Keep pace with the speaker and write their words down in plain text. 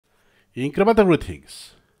Incremental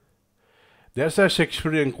greetings. There's a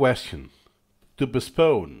Shakespearean question: to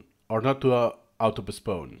postpone or not to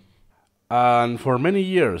auto-postpone. And for many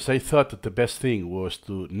years, I thought that the best thing was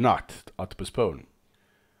to not auto-postpone,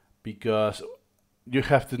 because you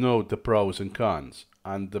have to know the pros and cons.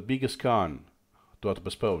 And the biggest con to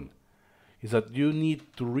auto-postpone is that you need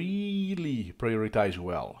to really prioritize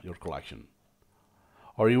well your collection,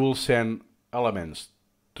 or you will send elements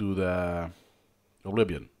to the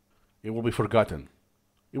oblivion. It will be forgotten.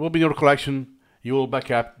 It will be in your collection. You will back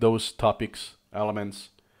up those topics, elements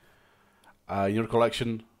in your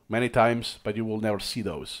collection many times, but you will never see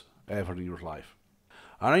those ever in your life.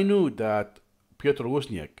 And I knew that Piotr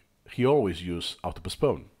Wozniak, he always used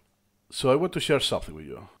auto-postpone. So I want to share something with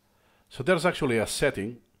you. So there's actually a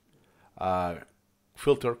setting,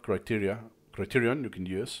 filter criterion you can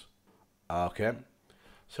use. Okay.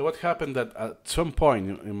 So what happened that at some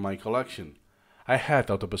point in my collection, I had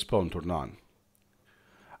auto-postpone turned on.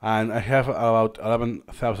 And I have about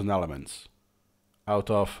 11,000 elements out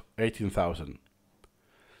of 18,000.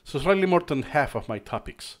 So slightly more than half of my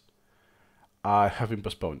topics have been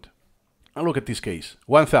postponed. And look at this case,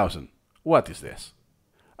 1,000. What is this?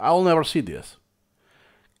 I'll never see this.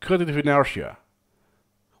 Cognitive inertia,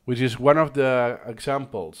 which is one of the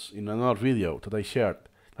examples in another video that I shared,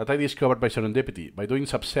 that I discovered by serendipity, by doing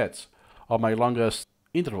subsets of my longest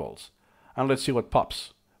intervals. And let's see what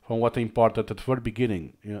pops from what I imported at the very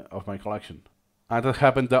beginning of my collection. And that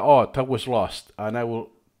happened that, oh, that was lost, and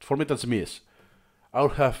for me that's a miss. I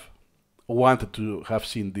would have wanted to have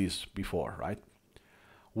seen this before, right?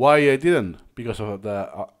 Why I didn't? Because of the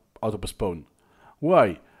auto-postpone.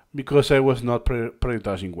 Why? Because I was not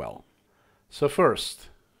prioritizing well. So first,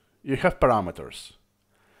 you have parameters.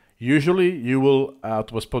 Usually you will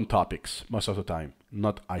auto-postpone topics most of the time,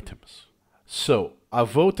 not items. So a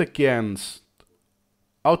vote against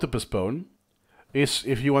auto-postpone is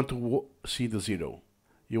if you want to see the zero.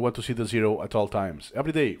 You want to see the zero at all times.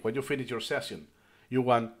 Every day when you finish your session, you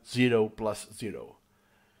want 0 plus 0.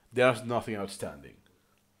 There's nothing outstanding.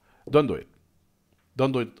 Don't do it.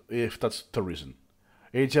 Don't do it if that's the reason.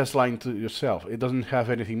 It's just lying to yourself. It doesn't have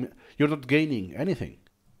anything. You're not gaining anything.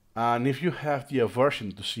 And if you have the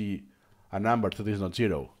aversion to see a number that is not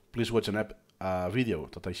 0, please watch a video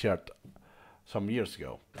that I shared some years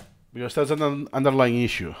ago. Because that's an underlying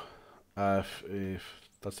issue, if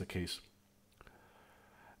that's the case.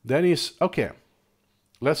 Then is, okay,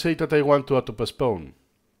 let's say that I want to auto-postpone.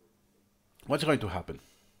 What's going to happen?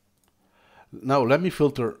 Now let me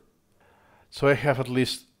filter. So I have at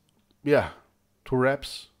least, 2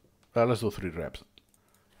 reps. Let's do 3 reps.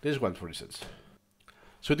 This one, for instance.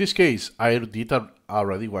 So in this case, I did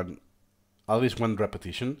already at least one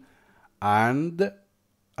repetition, and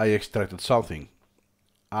I extracted something.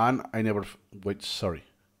 And I never, and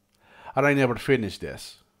I never finished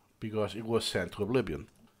this because it was sent to oblivion.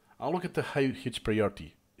 And look at the huge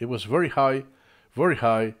priority. It was very high, very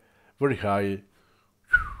high, very high.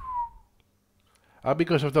 And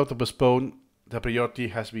because of the auto-postpone, the priority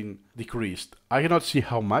has been decreased. I cannot see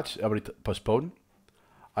how much every postpone.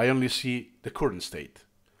 I only see the current state.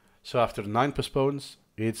 So after 9 postpones,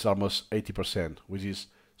 it's almost 80%, which is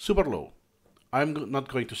super low. I'm not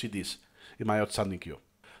going to see this in my outstanding queue.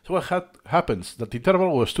 So what happens? That the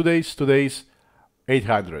interval was 2 days,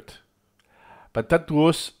 800. But that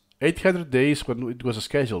was 800 days when it was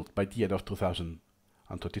scheduled by the end of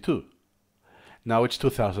 2022. Now it's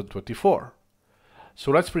 2024.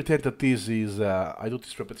 So let's pretend that this is, I do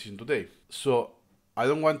this repetition today. So I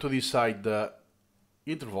don't want to decide the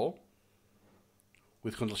interval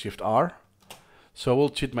with Ctrl-Shift-R. So I will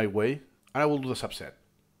cheat my way and I will do the subset.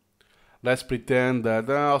 Let's pretend that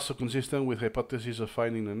also consistent with hypothesis of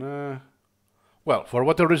finding an... well, for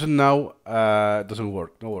whatever reason now, it doesn't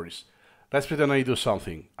work, no worries. Let's pretend I do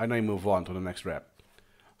something and I move on to the next rep.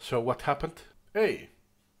 So what happened? Hey,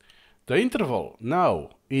 the interval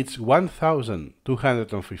now it's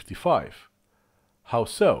 1255. How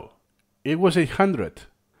so? It was 800.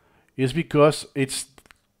 It's because it's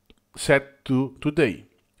set to today.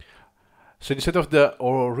 So instead of the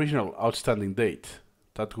original outstanding date,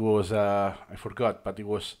 that was, I forgot, but it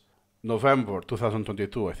was November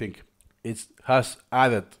 2022, I think. It has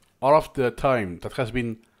added all of the time that has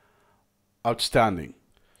been outstanding.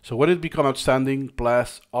 So when it became outstanding,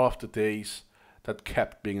 plus all of the days that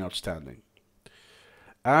kept being outstanding.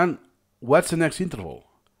 And what's the next interval?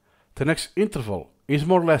 The next interval is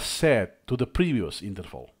more or less set to the previous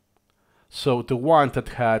interval. So the one that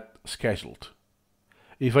had scheduled.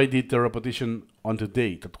 If I did the repetition on the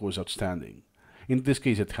date that was outstanding. In this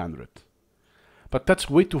case, 800. But that's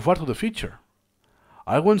way too far to the future.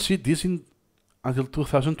 I won't see this in until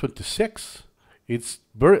 2026.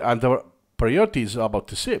 And the priority is about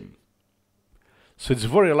the same. So it's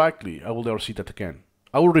very likely I will never see that again.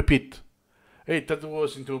 I will repeat. Hey, that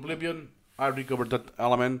was into oblivion. I recovered that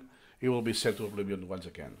element. It will be sent to oblivion once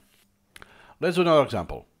again. Let's do another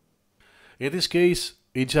example. In this case,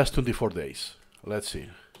 it's just 24 days. Let's see.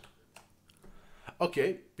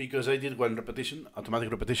 Okay, because I did one repetition,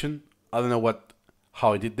 automatic repetition. I don't know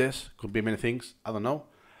how I did this. Could be many things. I don't know.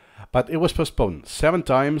 But it was postponed 7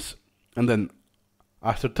 times, and then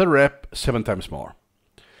after the rep, 7 times more.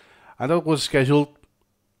 And that was scheduled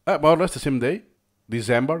more or less the same day,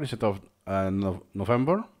 December instead of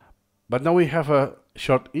November. But now we have a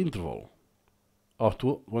short interval of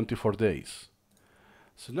 24 days.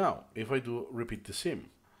 So now, if I do repeat the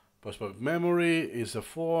sim, postpone memory is a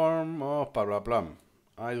form of blah blah blah.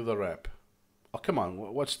 I do the rep. Oh, come on,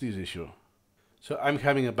 what's this issue? So I'm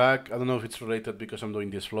having a bug. I don't know if it's related because I'm doing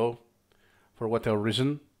this flow for whatever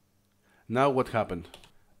reason. Now what happened?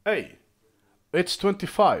 Hey, it's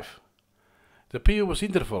 25. The previous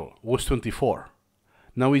interval was 24.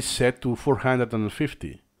 Now it's set to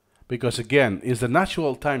 450 because again, it's the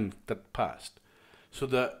natural time that passed. So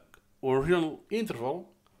the original interval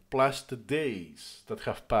plus the days that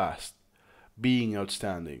have passed being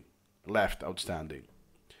outstanding, left outstanding.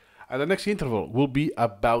 And the next interval will be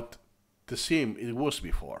about the same it was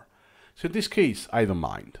before. So in this case, I don't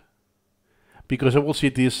mind because I will see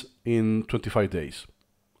this in 25 days.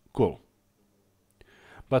 Cool.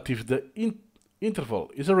 But if the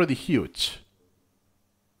interval is already huge,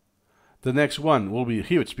 the next one will be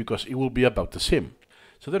huge because it will be about the same.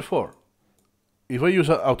 So therefore, if I use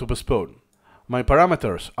Autopostpone, my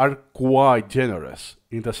parameters are quite generous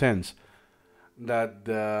in the sense that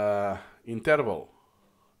the interval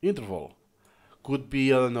could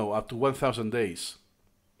be, I don't know, up to 1000 days.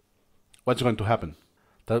 What's going to happen?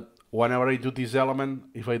 That whenever I do this element,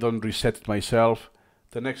 if I don't reset it myself,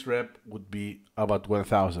 the next rep would be about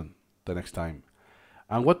 1000 the next time.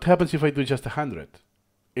 And what happens if I do just 100?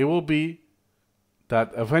 It will be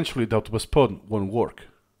that eventually the Autopostpone won't work.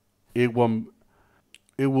 It will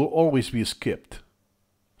always be skipped.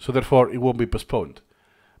 So therefore it won't be postponed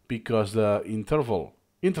because the interval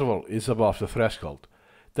is above the threshold.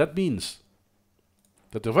 That means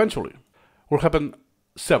that eventually will happen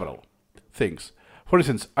several things. For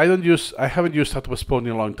instance, I haven't used Autopostpone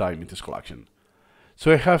in a long time in this collection.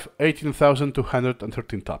 So I have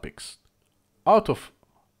 18,213 topics. Out of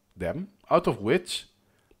which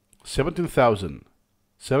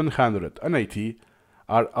 17,780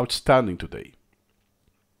 are outstanding today.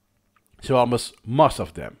 So almost most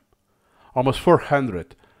of them, almost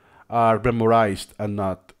 400 are memorized and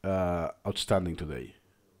not outstanding today.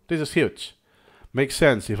 This is huge. Makes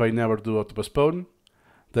sense if I never do Autopostpone.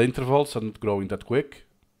 The intervals are not growing that quick,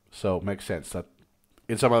 so makes sense that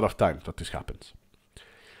it's a matter of time that this happens.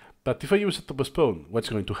 But if I use Autopostpone, what's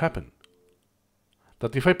going to happen?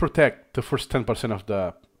 That if I protect the first 10% of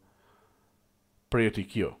the priority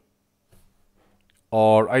queue,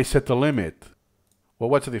 or I set a limit, well,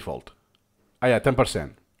 what's the default? Ah, yeah,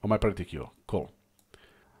 10% on my priority queue. Cool.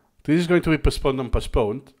 This is going to be postponed and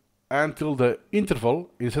postponed until the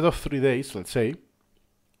interval, instead of 3 days, let's say, it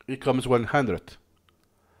becomes 100.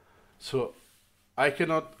 So I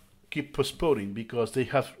cannot keep postponing because they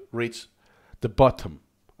have reached the bottom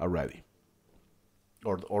already.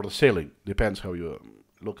 Or the ceiling, depends how you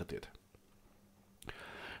look at it.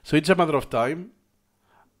 So it's a matter of time.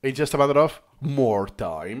 It's just a matter of more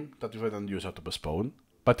time that if I don't use Autopostpone,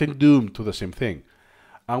 but I'm doomed to the same thing.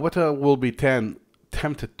 And what I will be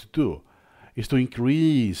tempted to do is to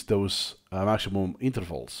increase those maximum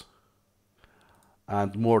intervals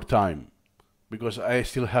and more time, because I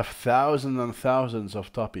still have thousands and thousands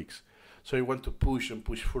of topics. So I want to push and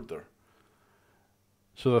push further.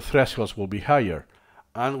 So the thresholds will be higher.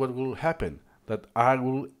 And what will happen? That I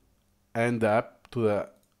will end up to the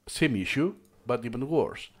same issue, but even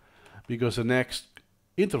worse. Because the next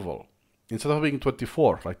interval, instead of being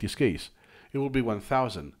 24, like this case, it will be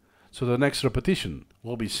 1000. So the next repetition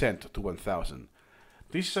will be sent to 1000.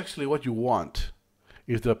 This is actually what you want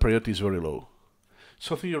if the priority is very low.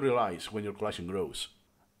 Something you realize when your collection grows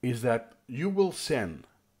is that you will send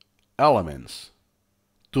elements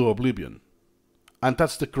to oblivion. And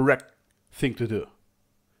that's the correct thing to do.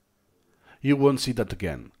 You won't see that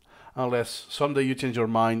again, unless someday you change your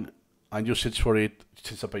mind and you search for it,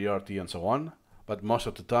 it's a priority and so on, but most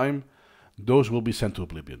of the time, those will be sent to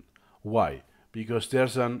oblivion. Why? Because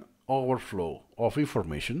there's an overflow of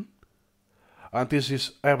information, and this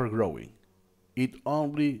is ever growing. It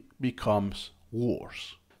only becomes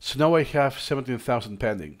worse. So now I have 17,000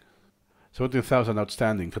 pending. 17,000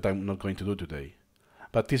 outstanding that I'm not going to do today.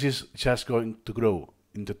 But this is just going to grow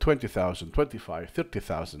into 20,000, 25,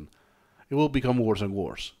 30,000. It will become worse and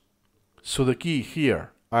worse. So the key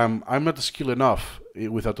here, I'm not skilled enough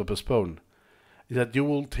with Autopostpone, is that you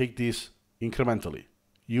will take this incrementally.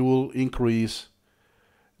 You will increase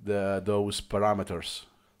those parameters.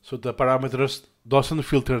 So the parameters doesn't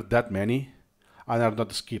filter that many and are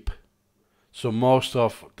not skipped. So most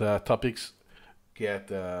of the topics get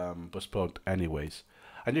postponed anyways.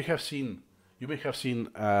 And you may have seen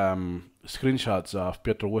screenshots of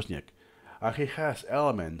Piotr Wozniak, and he has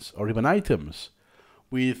elements or even items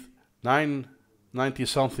with 990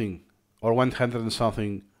 something or 100 and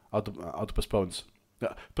something postpones.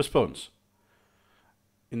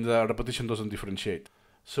 In the repetition doesn't differentiate.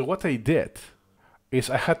 So what I did is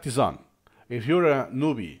I had this on. If you're a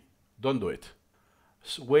newbie, don't do it.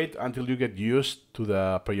 Wait until you get used to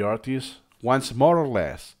the priorities. Once more or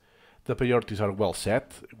less the priorities are well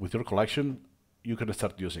set with your collection, you can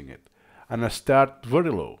start using it. And I start very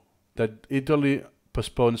low, that it only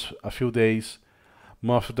postpones a few days.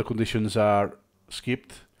 Most of the conditions are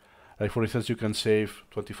skipped. Like for instance, you can save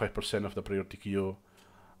 25% of the priority queue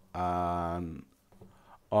and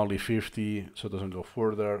only 50, so it doesn't go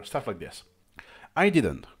further, stuff like this. I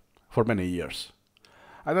didn't for many years.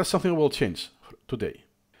 And that's something I will change today.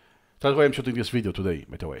 That's why I'm shooting this video today,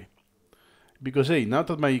 by the way. Because hey, now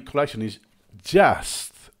that my collection is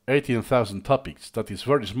just 18,000 topics, that is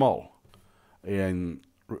very small in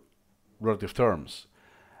relative terms,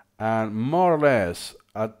 and more or less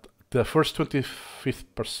at the first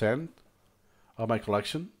 25% of my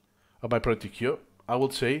collection, of my priority queue, I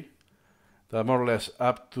would say that more or less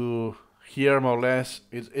up to here, more or less,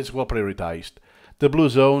 it's well prioritized. The blue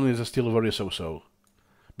zone is still very so-so,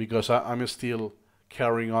 because I'm still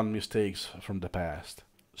carrying on mistakes from the past.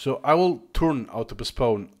 So I will turn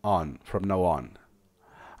Autopostpone on from now on,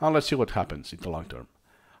 and let's see what happens in the long term.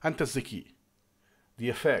 And that's the key. The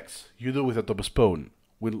effects you do with Autopostpone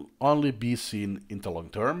will only be seen in the long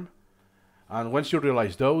term, and once you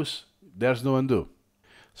realize those, there's no undo.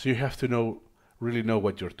 So you have to really know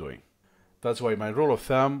what you're doing. That's why my rule of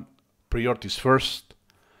thumb, priorities first,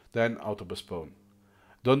 then Autopostpone.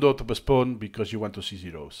 Don't do Autopostpone because you want to see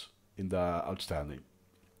zeros in the outstanding.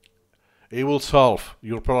 It will solve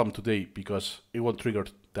your problem today because it won't trigger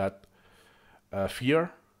that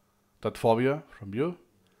fear, that phobia from you,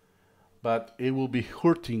 but it will be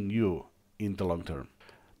hurting you in the long term.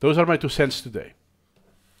 Those are my 2 cents today.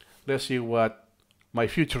 Let's see what my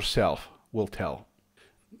future self will tell.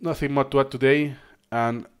 Nothing more to add today,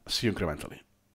 and see you incrementally.